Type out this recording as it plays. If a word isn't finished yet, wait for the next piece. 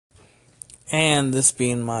And this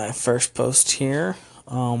being my first post here,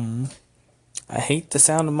 I hate the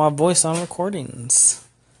sound of my voice on recordings.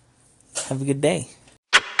 Have a good day.